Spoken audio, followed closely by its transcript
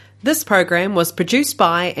This program was produced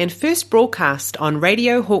by and first broadcast on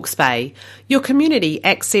Radio Hawke's Bay, your community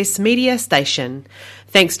access media station.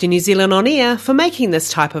 Thanks to New Zealand On Air for making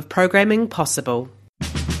this type of programming possible.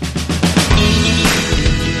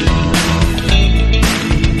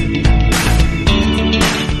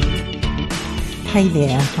 Hey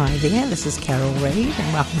there, hi there, this is Carol Reid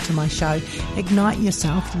and welcome to my show, Ignite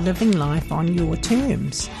Yourself, Living Life on Your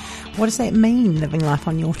Terms. What does that mean, living life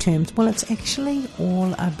on your terms? Well, it's actually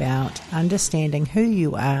all about understanding who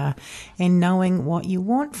you are and knowing what you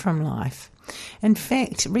want from life. In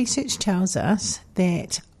fact, research tells us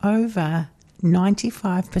that over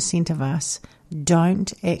 95% of us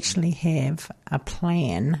don't actually have a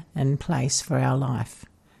plan in place for our life.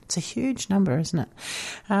 It's a huge number, isn't it?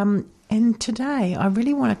 And today I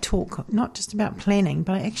really want to talk not just about planning,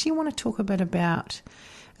 but I actually want to talk a bit about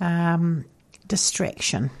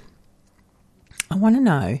distraction. I want to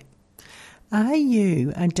know, are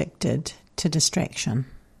you addicted to distraction?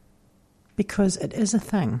 Because it is a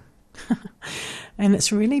thing. And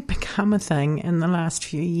it's really become a thing in the last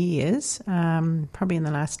few years, probably in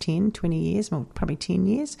the last 10, 20 years, well, probably 10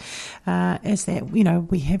 years, is that, you know,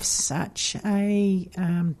 we have such a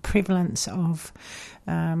prevalence of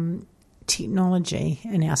technology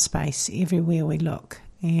in our space everywhere we look.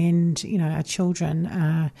 And, you know, our children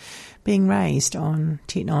are being raised on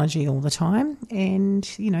technology all the time and,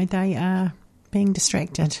 you know, they are being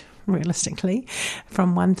distracted realistically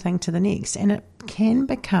from one thing to the next, and it can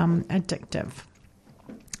become addictive.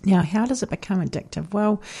 Now, how does it become addictive?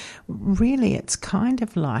 Well, really it's kind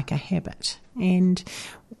of like a habit, and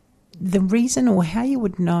the reason or how you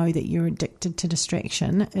would know that you're addicted to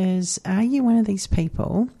distraction is, are you one of these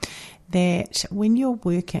people that when you're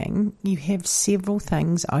working, you have several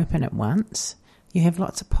things open at once? You have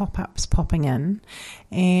lots of pop-ups popping in,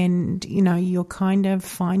 and, you know, you'll kind of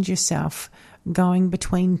find yourself going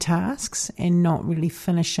between tasks and not really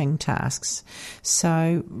finishing tasks.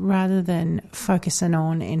 So rather than focusing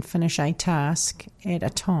on and finish a task at a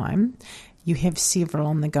time, you have several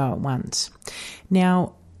on the go at once.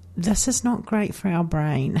 Now, this is not great for our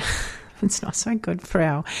brain. It's not so good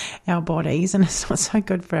for our bodies, and it's not so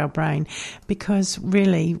good for our brain, because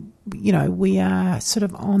really, you know, we are sort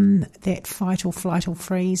of on that fight or flight or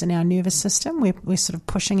freeze in our nervous system. We're sort of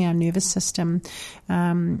pushing our nervous system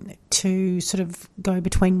to sort of go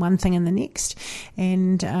between one thing and the next,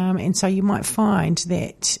 and so you might find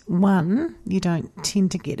that, one, you don't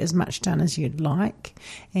tend to get as much done as you'd like,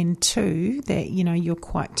 and two, that, you know, you're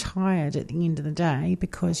quite tired at the end of the day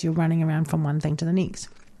because you're running around from one thing to the next.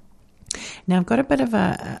 Now, I've got a bit of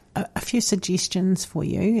a few suggestions for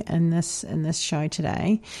you in this show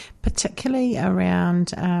today, particularly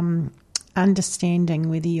around understanding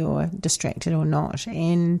whether you're distracted or not,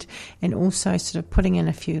 and also sort of putting in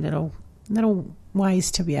a few little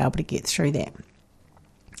ways to be able to get through that.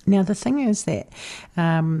 Now, the thing is that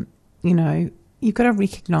you know, you've got to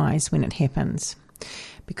recognise when it happens,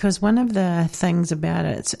 because one of the things about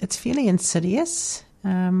it, it's fairly insidious.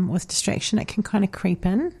 With distraction, it can kind of creep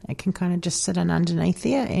in. It can kind of just sit in underneath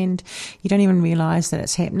there, and you don't even realise that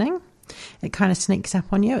it's happening. It kind of sneaks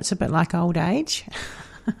up on you. It's a bit like old age.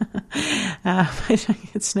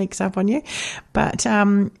 It sneaks up on you, but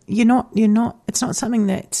you're not. It's not something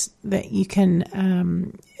that you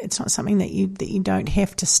can. It's not something that you don't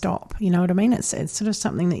have to stop. You know what I mean? It's sort of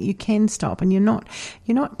something that you can stop, and you're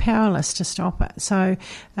not powerless to stop it. So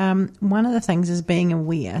one of the things is being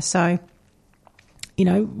aware. So, you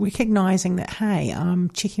know, recognising that, hey, I'm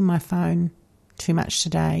checking my phone too much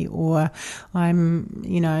today, or I'm,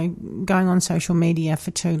 you know, going on social media for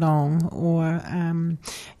too long, or,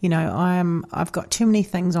 you know, I've got too many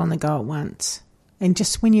things on the go at once. And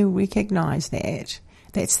just when you recognise that,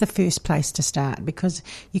 that's the first place to start, because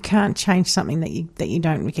you can't change something that you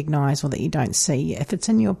don't recognise or that you don't see. If it's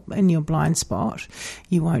in your blind spot,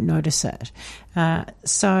 you won't notice it.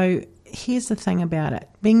 So here's the thing about it: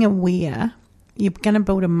 being aware. You're going to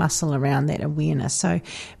build a muscle around that awareness. So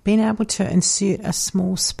being able to insert a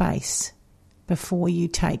small space before you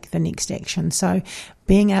take the next action. So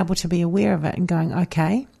being able to be aware of it and going,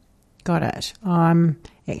 okay, got it. I'm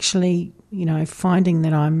actually, you know, finding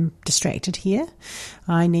that I'm distracted here.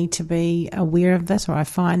 I need to be aware of this, or I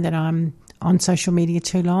find that I'm on social media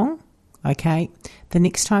too long. Okay, the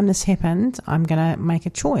next time this happens, I'm going to make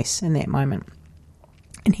a choice in that moment.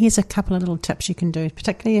 And here's a couple of little tips you can do,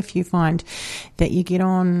 particularly if you find that you get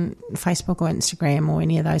on Facebook or Instagram or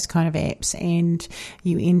any of those kind of apps and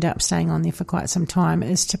you end up staying on there for quite some time,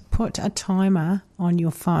 is to put a timer on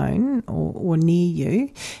your phone or near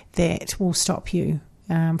you that will stop you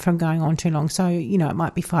from going on too long. So, you know, it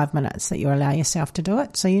might be 5 minutes that you allow yourself to do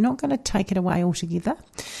it. So you're not going to take it away altogether,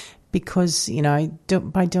 because,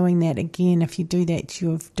 by doing that, again, if you do that,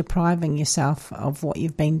 you're depriving yourself of what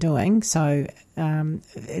you've been doing. So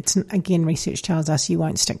it's, again, research tells us you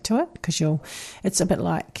won't stick to it because it's a bit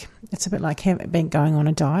like going on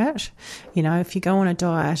a diet. If you go on a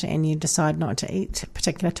diet and you decide not to eat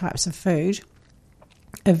particular types of food,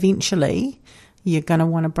 eventually you're going to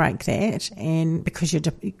want to break that, and because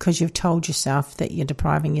you've told yourself that you're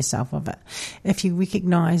depriving yourself of it. If you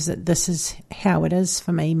recognise that this is how it is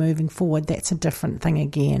for me moving forward, that's a different thing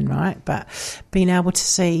again, right? But being able to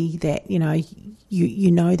see that, you know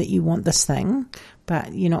that you want this thing,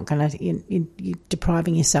 but you're not going to, you're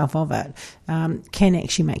depriving yourself of it, can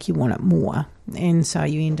actually make you want it more. And so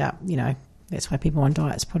you end up, that's why people on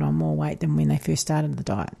diets put on more weight than when they first started the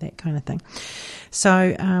diet, that kind of thing.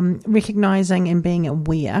 So recognising and being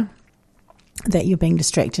aware that you're being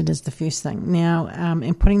distracted is the first thing. Now,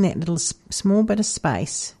 and putting that little small bit of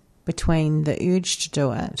space between the urge to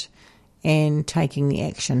do it and taking the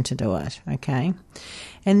action to do it, okay?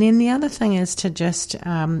 And then the other thing is to just,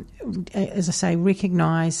 as I say,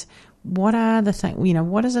 recognise what are the things,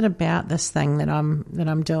 what is it about this thing that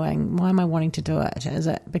I'm doing? Why am I wanting to do it? Is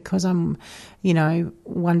it because I'm,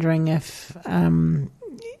 wondering if, I'm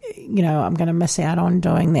going to miss out on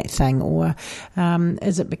doing that thing? Or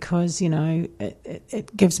is it because,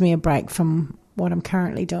 it gives me a break from what I'm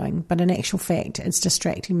currently doing, but in actual fact, it's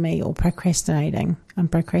distracting me or procrastinating. I'm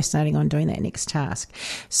procrastinating on doing that next task.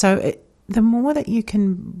 So the more that you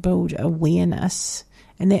can build awareness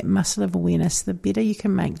and that muscle of awareness, the better you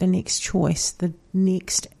can make the next choice, the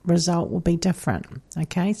next result will be different.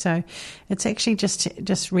 Okay, so it's actually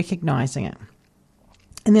just recognising it.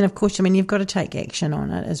 And then, of course, you've got to take action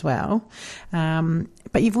on it as well.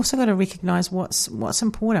 But you've also got to recognise what's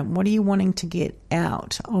important. What are you wanting to get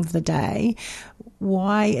out of the day?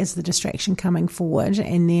 Why is the distraction coming forward?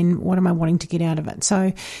 And then what am I wanting to get out of it?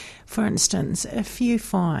 So, for instance, if you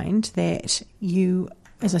find that you,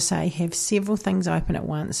 as I say, have several things open at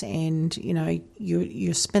once and,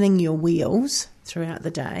 you're spinning your wheels throughout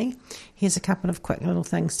the day, here's a couple of quick little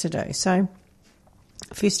things to do. So,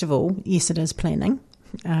 first of all, yes, it is planning.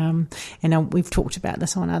 And we've talked about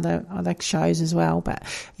this on other shows as well, but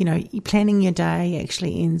planning your day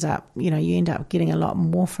actually ends up, you end up getting a lot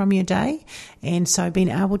more from your day. And so being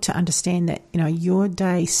able to understand that your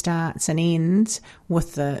day starts and ends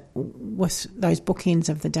with those bookends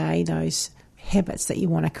of the day, those habits that you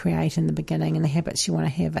want to create in the beginning and the habits you want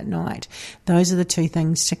to have at night, those are the two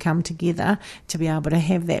things to come together to be able to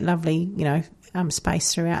have that lovely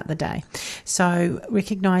space throughout the day. So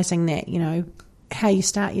recognizing that how you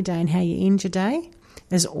start your day and how you end your day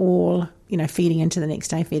is all, feeding into the next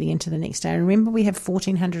day. And remember, we have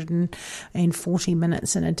 1,440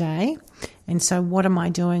 minutes in a day. And so what am I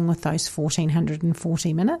doing with those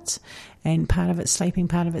 1,440 minutes? And part of it's sleeping,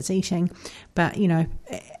 part of it's eating. But,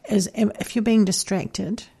 if you're being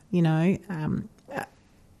distracted,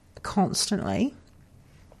 constantly,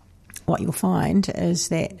 what you'll find is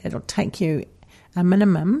that it'll take you a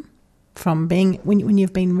minimum from being, when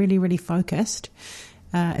you've been really, really focused,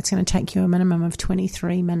 it's going to take you a minimum of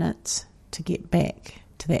 23 minutes to get back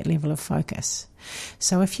to that level of focus.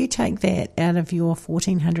 So if you take that out of your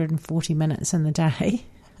 1,440 minutes in the day,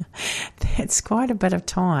 that's quite a bit of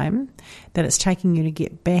time that it's taking you to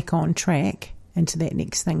get back on track into that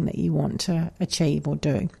next thing that you want to achieve or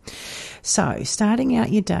do. So starting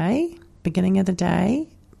out your day, beginning of the day,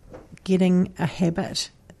 getting a habit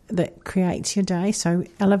that creates your day, so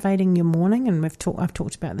elevating your morning, and I've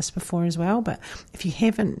talked about this before as well, but if you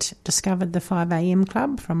haven't discovered the 5 a.m.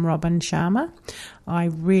 Club from Robin Sharma, I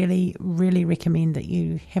really, really recommend that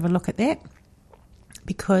you have a look at that,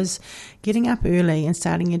 because getting up early and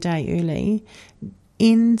starting your day early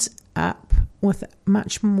ends up with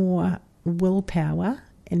much more willpower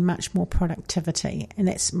and much more productivity, and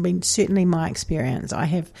that's been certainly my experience. I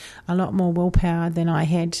have a lot more willpower than I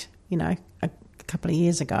had, a couple of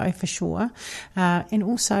years ago for sure, and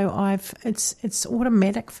also it's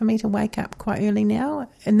automatic for me to wake up quite early now.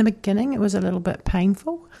 In the beginning, it was a little bit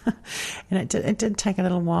painful, and it did take a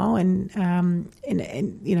little while. And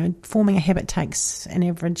forming a habit takes an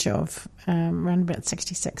average of around about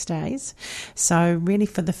 66 days. So really,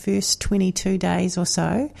 for the first 22 days or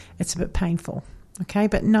so, it's a bit painful. Okay,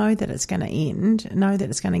 but know that it's going to end. Know that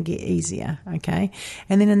it's going to get easier. Okay,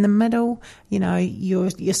 and then in the middle,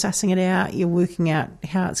 you're sussing it out. You're working out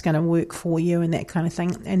how it's going to work for you and that kind of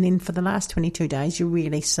thing. And then for the last 22 days, you're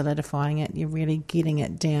really solidifying it. You're really getting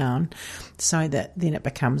it down so that then it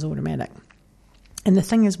becomes automatic. And the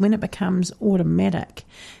thing is, when it becomes automatic,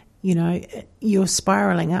 you're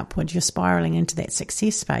spiraling upwards. You're spiraling into that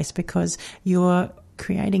success space because you're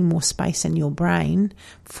creating more space in your brain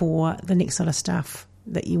for the next sort of stuff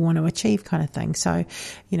that you want to achieve, kind of thing. So,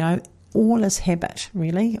 all is habit,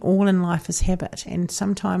 really. All in life is habit. And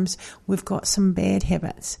sometimes we've got some bad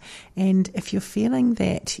habits. And if you're feeling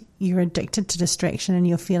that you're addicted to distraction and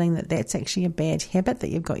you're feeling that that's actually a bad habit that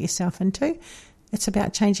you've got yourself into, it's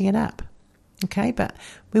about changing it up. Okay? But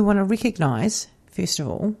we want to recognise, first of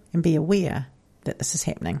all, and be aware that this is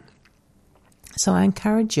happening. So I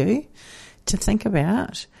encourage you to think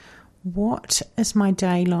about, what is my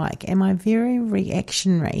day like? Am I very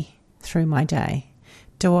reactionary through my day?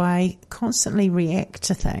 Do I constantly react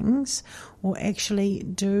to things, or actually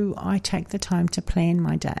do I take the time to plan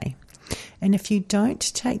my day? And if you don't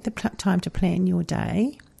take the time to plan your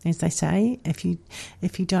day, as they say, if you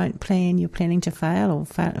don't plan, you're planning to fail, or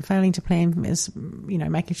failing to plan is,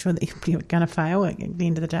 making sure that you're going to fail at the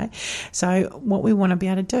end of the day. So what we want to be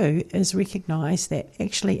able to do is recognise that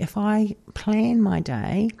actually if I plan my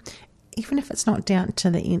day, even if it's not down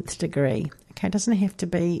to the nth degree, okay, it doesn't have to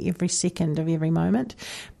be every second of every moment,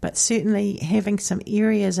 but certainly having some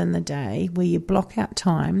areas in the day where you block out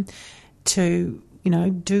time to,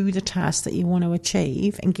 do the task that you want to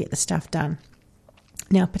achieve and get the stuff done.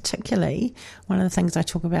 Now, particularly, one of the things I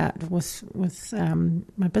talk about with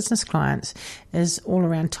my business clients is all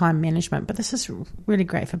around time management, but this is really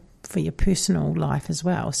great for your personal life as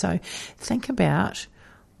well. So think about,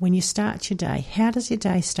 when you start your day, how does your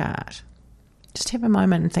day start? Just have a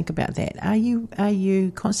moment and think about that. Are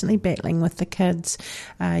you constantly battling with the kids?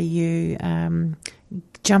 Are you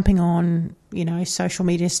jumping on, social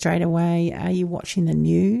media straight away? Are you watching the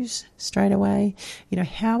news straight away?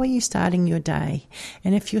 How are you starting your day?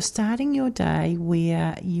 And if you're starting your day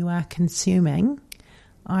where you are consuming,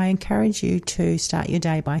 I encourage you to start your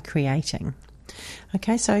day by creating.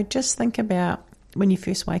 Okay, so just think about when you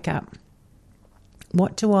first wake up. How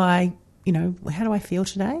do I feel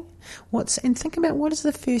today? And think about what is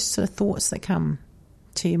the first sort of thoughts that come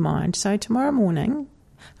to your mind. So tomorrow morning,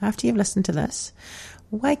 after you've listened to this,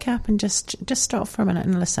 wake up and just stop for a minute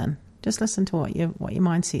and listen. Just listen to what your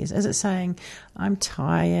mind says. Is it saying, I'm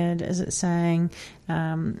tired? Is it saying,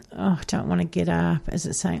 I don't want to get up? Is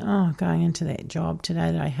it saying, going into that job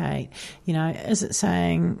today that I hate? Is it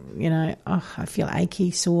saying, I feel achy,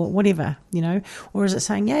 sore, whatever, Or is it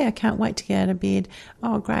saying, yeah, I can't wait to get out of bed.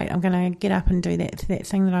 Oh, great, I'm going to get up and do that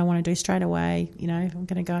thing that I want to do straight away. I'm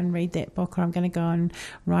going to go and read that book, or I'm going to go and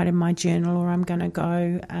write in my journal, or I'm going to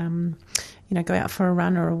go go out for a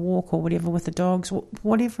run or a walk or whatever with the dogs,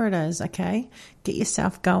 whatever it is, okay? Get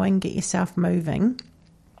yourself going, get yourself moving,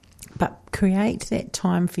 but create that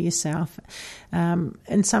time for yourself.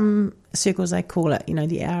 In some circles they call it,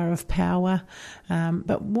 the hour of power,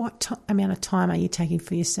 but what amount of time are you taking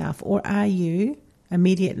for yourself? Or are you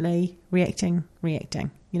immediately reacting?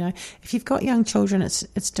 If you've got young children,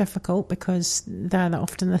 it's difficult, because they're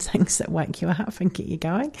often the things that wake you up and get you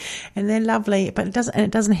going, and they're lovely, but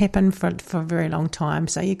it doesn't happen for a very long time.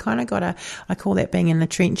 So you kind of got to, I call that being in the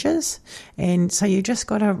trenches, and so you just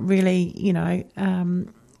got to really,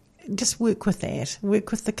 just work with that,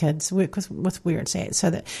 work with the kids, work with where it's at, so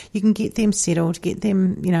that you can get them settled, get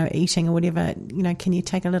them, eating or whatever. Can you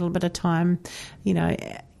take a little bit of time,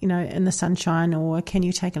 in the sunshine, or can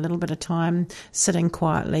you take a little bit of time sitting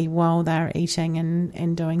quietly while they're eating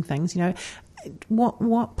and doing things?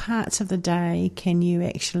 What parts of the day can you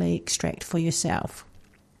actually extract for yourself?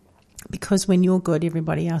 Because when you're good,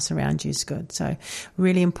 everybody else around you is good. So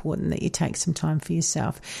really important that you take some time for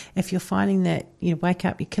yourself. If you're finding that you wake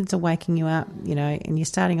up, your kids are waking you up, and you're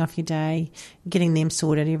starting off your day, getting them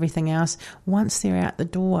sorted, everything else, once they're out the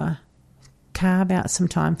door, carve out some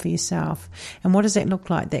time for yourself. And what does that look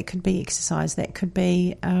like? That could be exercise. That could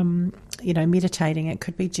be, meditating. It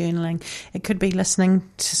could be journaling. It could be listening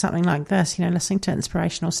to something like this, listening to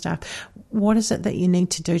inspirational stuff. What is it that you need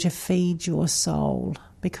to do to feed your soul?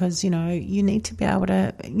 Because, you need to be able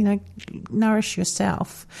to, nourish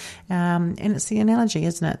yourself. And it's the analogy,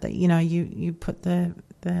 isn't it? That, you put the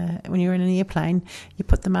when you're in an airplane, you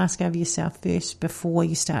put the mask over yourself first before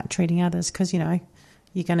you start treating others, because,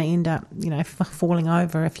 you're going to end up, falling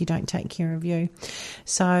over if you don't take care of you.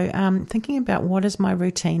 So thinking about what is my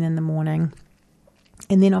routine in the morning,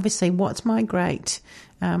 and then obviously what's my great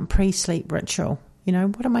pre-sleep ritual?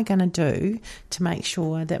 What am I going to do to make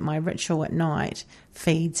sure that my ritual at night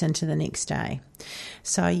feeds into the next day?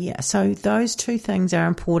 So those two things are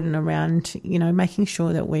important around, making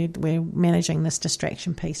sure that we're managing this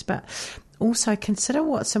distraction piece, but also consider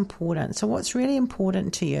what's important. So what's really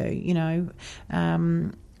important to you,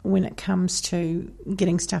 when it comes to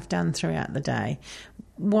getting stuff done throughout the day?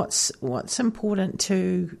 What's important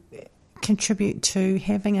to contribute to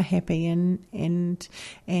having a happy and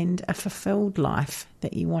a fulfilled life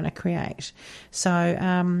that you want to create.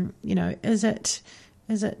 So, is it,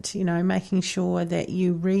 making sure that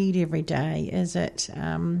you read every day? Is it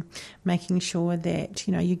making sure that,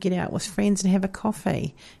 you get out with friends and have a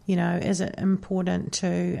coffee? Is it important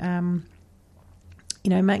to,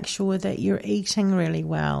 make sure that you're eating really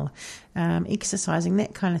well, exercising,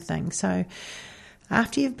 that kind of thing. So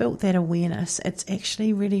after you've built that awareness, it's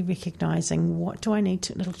actually really recognising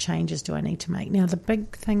little changes do I need to make. Now, the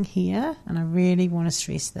big thing here, and I really want to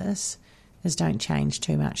stress this, is don't change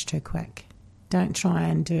too much too quick. Don't try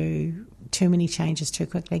and do too many changes too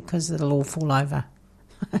quickly, because it'll all fall over.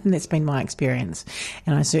 And that's been my experience.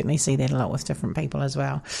 And I certainly see that a lot with different people as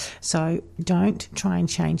well. So don't try and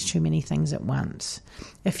change too many things at once.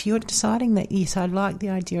 If you're deciding that, yes, I like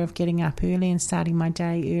the idea of getting up early and starting my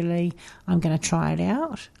day early, I'm going to try it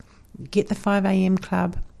out. Get the 5 a.m.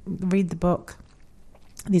 club, read the book.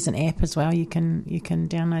 There's an app as well you can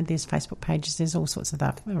download. There's Facebook pages. There's all sorts of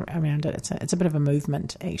stuff around it. It's a bit of a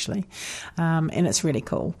movement, actually, and it's really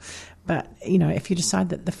cool. But, if you decide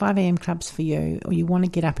that the 5 a.m. club's for you, or you want to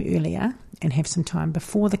get up earlier and have some time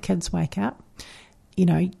before the kids wake up,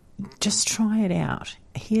 just try it out.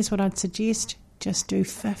 Here's what I'd suggest. Just do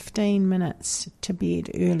 15 minutes to bed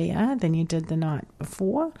earlier than you did the night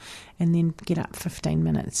before, and then get up 15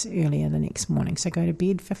 minutes earlier the next morning. So go to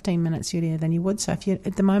bed 15 minutes earlier than you would. So if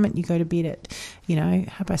at the moment you go to bed at,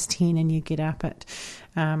 10:30 and you get up at,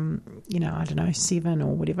 7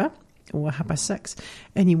 or whatever, or 6:30,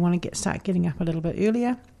 and you want to start getting up a little bit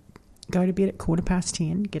earlier, go to bed at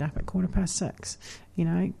 10:15, get up at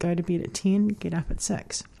 6:15. Go to bed at 10, get up at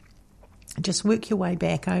 6. Just work your way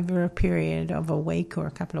back over a period of a week or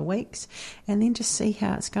a couple of weeks, and then just see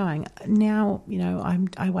how it's going. Now,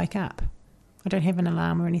 I wake up. I don't have an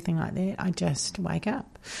alarm or anything like that. I just wake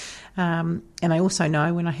up. And I also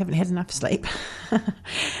know when I haven't had enough sleep.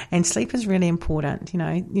 And sleep is really important.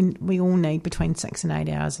 We all need between 6 and 8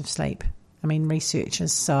 hours of sleep. I mean, research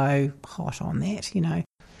is so hot on that,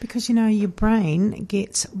 Because, your brain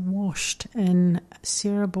gets washed in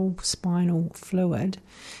cerebral spinal fluid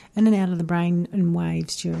in and out of the brain in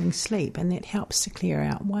waves during sleep, and that helps to clear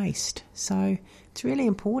out waste. So it's really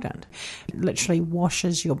important. It literally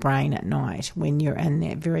washes your brain at night when you're in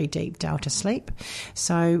that very deep delta sleep.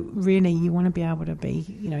 So really you want to be able to be,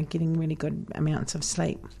 getting really good amounts of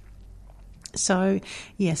sleep. So,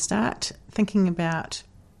 start thinking about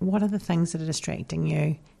what are the things that are distracting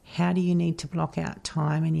you. How do you need to block out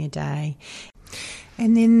time in your day?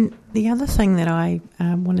 And then the other thing that I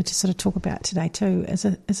wanted to sort of talk about today too is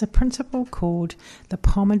a principle called the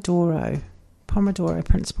Pomodoro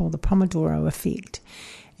principle, the Pomodoro effect.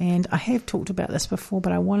 And I have talked about this before,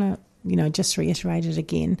 but I want to, just reiterate it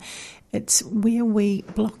again. It's where we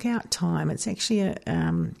block out time. It's actually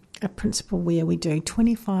a principle where we do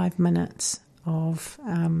 25 minutes of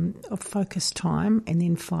focused time and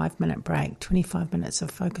then 5-minute break, 25 minutes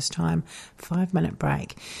of focused time, 5-minute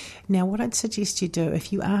break. Now, what I'd suggest you do,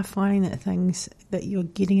 if you are finding that you're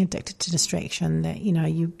getting addicted to distraction, that,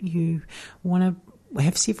 you want to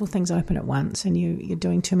have several things open at once and you're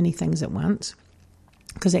doing too many things at once,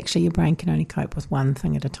 because actually your brain can only cope with one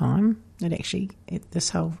thing at a time. This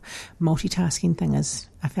whole multitasking thing is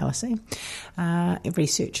a fallacy.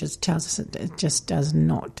 Research tells us it just does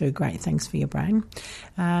not do great things for your brain.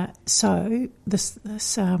 So this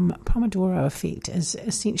Pomodoro effect is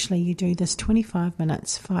essentially you do this 25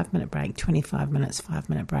 minutes, 5-minute break, 25 minutes,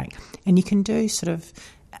 5-minute break. And you can do sort of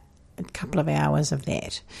a couple of hours of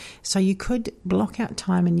that. So you could block out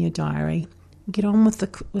time in your diary, get on with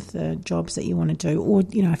the jobs that you want to do, or,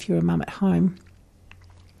 if you're a mum at home,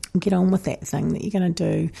 get on with that thing that you're going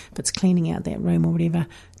to do. If it's cleaning out that room or whatever,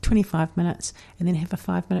 25 minutes, and then have a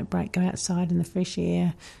 5-minute break, go outside in the fresh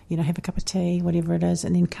air, have a cup of tea, whatever it is,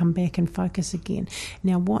 and then come back and focus again.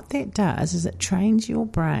 Now, what that does is it trains your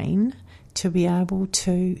brain to be able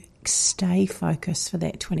to stay focused for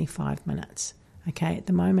that 25 minutes. Okay, at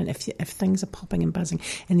the moment, if things are popping and buzzing,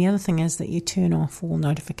 and the other thing is that you turn off all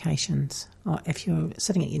notifications. Or if you're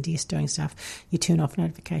sitting at your desk doing stuff, you turn off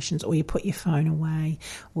notifications, or you put your phone away,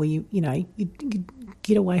 or you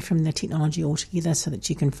get away from the technology altogether so that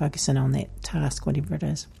you can focus in on that task, whatever it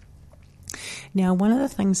is. Now, one of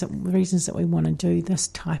the reasons that we want to do this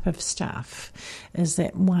type of stuff is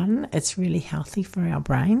that, one, it's really healthy for our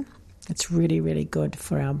brain. It's really, really good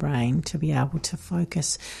for our brain to be able to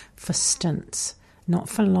focus for stints, not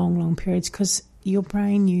for long, long periods, because your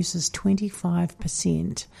brain uses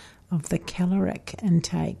 25% of the caloric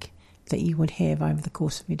intake that you would have over the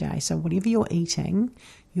course of your day. So whatever you're eating,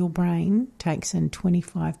 your brain takes in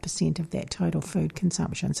 25% of that total food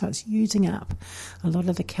consumption. So it's using up a lot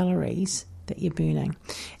of the calories that you're burning.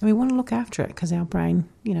 And we want to look after it because our brain,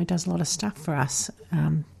 does a lot of stuff for us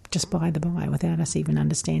just by the by without us even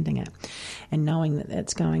understanding it and knowing that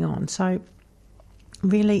that's going on. So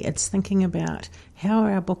really it's thinking about how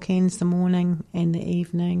are our bookends, the morning and the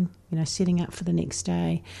evening, setting up for the next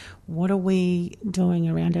day. What are we doing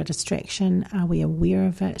around our distraction? Are we aware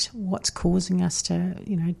of it? What's causing us to,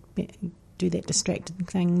 do that distracted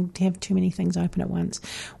thing, to have too many things open at once?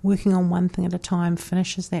 Working on one thing at a time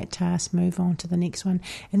finishes that task, move on to the next one.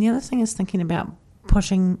 And the other thing is thinking about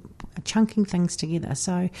chunking things together.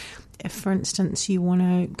 So if, for instance, you want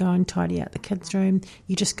to go and tidy out the kids' room,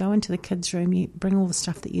 you just go into the kids' room, you bring all the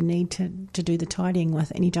stuff that you need to do the tidying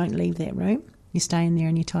with, and you don't leave that room. You stay in there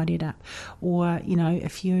and you tidy it up. Or,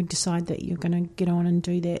 if you decide that you're going to get on and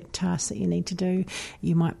do that task that you need to do,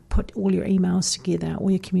 you might put all your emails together, all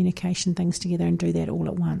your communication things together and do that all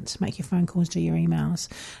at once. Make your phone calls, do your emails.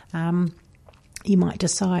 You might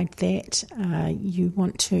decide that you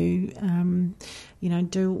want to,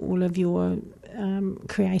 do all of your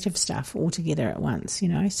creative stuff all together at once,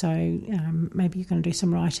 So maybe you're going to do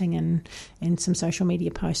some writing and some social media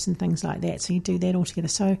posts and things like that. So you do that all together.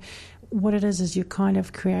 So what it is you're kind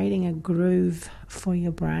of creating a groove for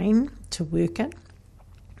your brain to work in.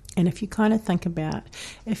 And if you kind of think about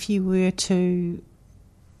if you were to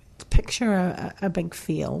picture a big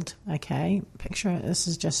field, okay? This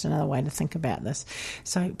is just another way to think about this.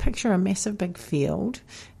 So picture a massive big field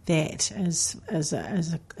that is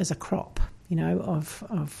a crop,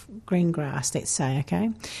 of green grass, let's say, okay?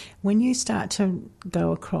 When you start to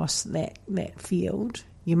go across that field,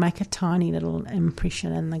 you make a tiny little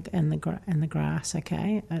impression in the grass,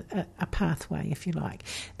 okay? A pathway, if you like.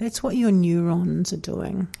 That's what your neurons are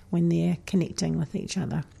doing when they're connecting with each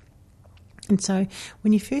other. And so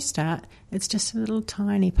when you first start, it's just a little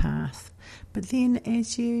tiny path. But then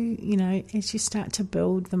as you start to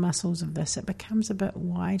build the muscles of this, it becomes a bit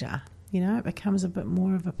wider. It becomes a bit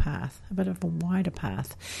more of a path, a bit of a wider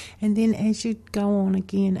path. And then as you go on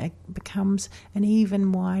again, it becomes an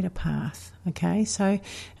even wider path, okay? So,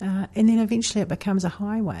 and then eventually it becomes a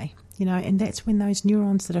highway, and that's when those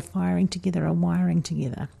neurons that are firing together are wiring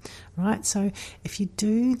together, right? So if you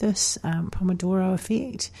do this Pomodoro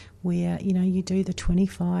effect, where, you do the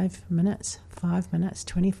 25 minutes, 5 minutes,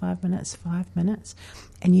 25 minutes, 5 minutes,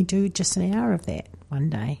 and you do just an hour of that one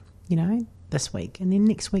day, this week, and then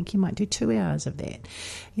next week you might do 2 hours of that.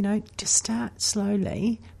 Just start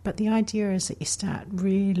slowly, but the idea is that you start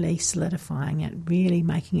really solidifying it, really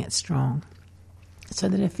making it strong, so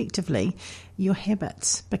that effectively your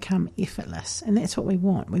habits become effortless. And that's what we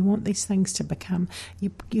want. We want these things to become,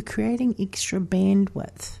 you're creating extra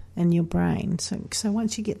bandwidth in your brain. So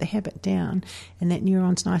once you get the habit down and that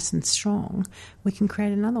neuron's nice and strong, we can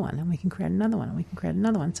create another one, and we can create another one, and we can create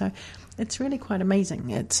another one. So it's really quite amazing.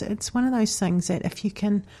 It's one of those things that if you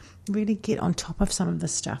can really get on top of some of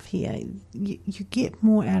this stuff here, you get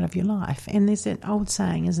more out of your life. And there's that old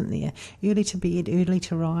saying, isn't there? Early to bed, early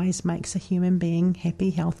to rise makes a human being happy,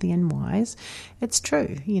 healthy and wise. It's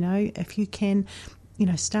true. If you can,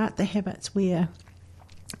 start the habits where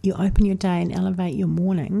you open your day and elevate your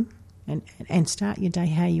morning and start your day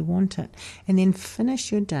how you want it, and then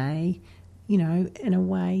finish your day, in a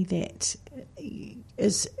way that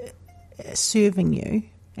is serving you,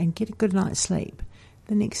 and get a good night's sleep.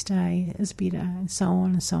 The next day is better, and so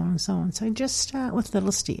on and so on and so on. So just start with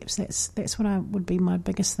little steps. That's what would be my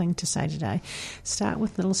biggest thing to say today. Start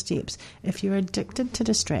with little steps. If you're addicted to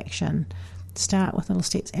distraction, start with little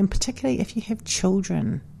steps. And particularly if you have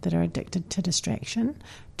children that are addicted to distraction,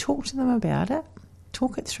 talk to them about it.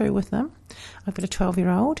 Talk it through with them. I've got a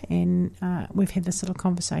 12-year-old, and we've had this little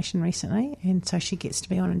conversation recently, and so she gets to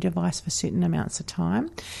be on a device for certain amounts of time.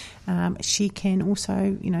 She can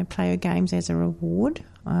also, play her games as a reward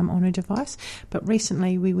on her device. But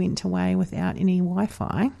recently we went away without any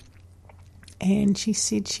Wi-Fi, and she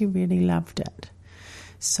said she really loved it.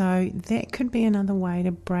 So that could be another way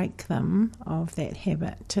to break them of that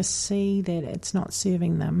habit, to see that it's not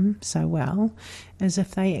serving them so well, is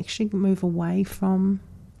if they actually move away from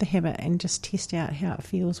the habit and just test out how it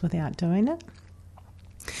feels without doing it.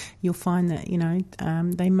 You'll find that,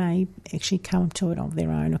 they may actually come to it of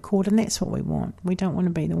their own accord, and that's what we want. We don't want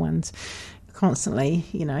to be the ones constantly,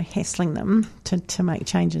 hassling them to make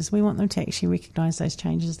changes. We want them to actually recognise those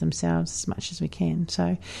changes themselves as much as we can.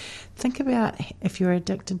 So think about, if you're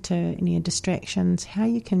addicted to any distractions, how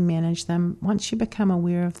you can manage them. Once you become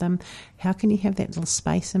aware of them, how can you have that little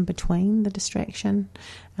space in between the distraction?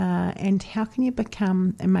 And how can you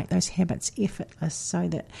become and make those habits effortless so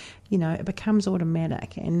that, it becomes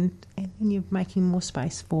automatic and you're making more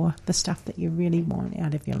space for the stuff that you really want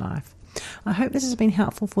out of your life. I hope this has been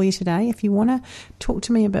helpful for you today. If you want to talk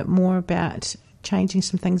to me a bit more about changing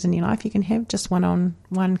some things in your life, you can have just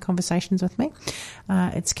one-on-one conversations with me.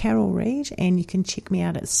 It's Carol Reid, and you can check me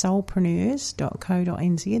out at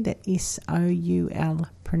soulpreneurs.co.nz. That's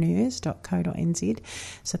soulpreneurs.co.nz.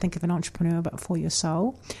 So think of an entrepreneur but for your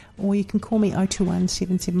soul. Or you can call me 021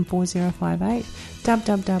 774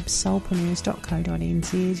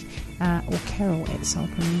 www.soulpreneurs.co.nz or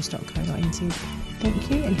carol@soulpreneurs.co.nz.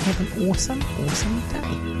 Thank you, and have an awesome day.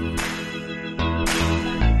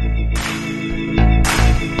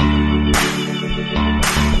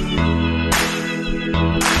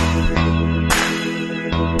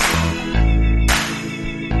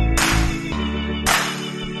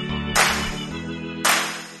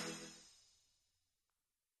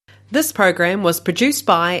 This program was produced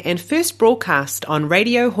by and first broadcast on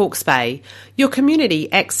Radio Hawke's Bay, your community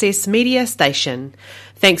access media station.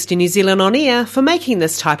 Thanks to New Zealand On Air for making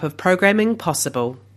this type of programming possible.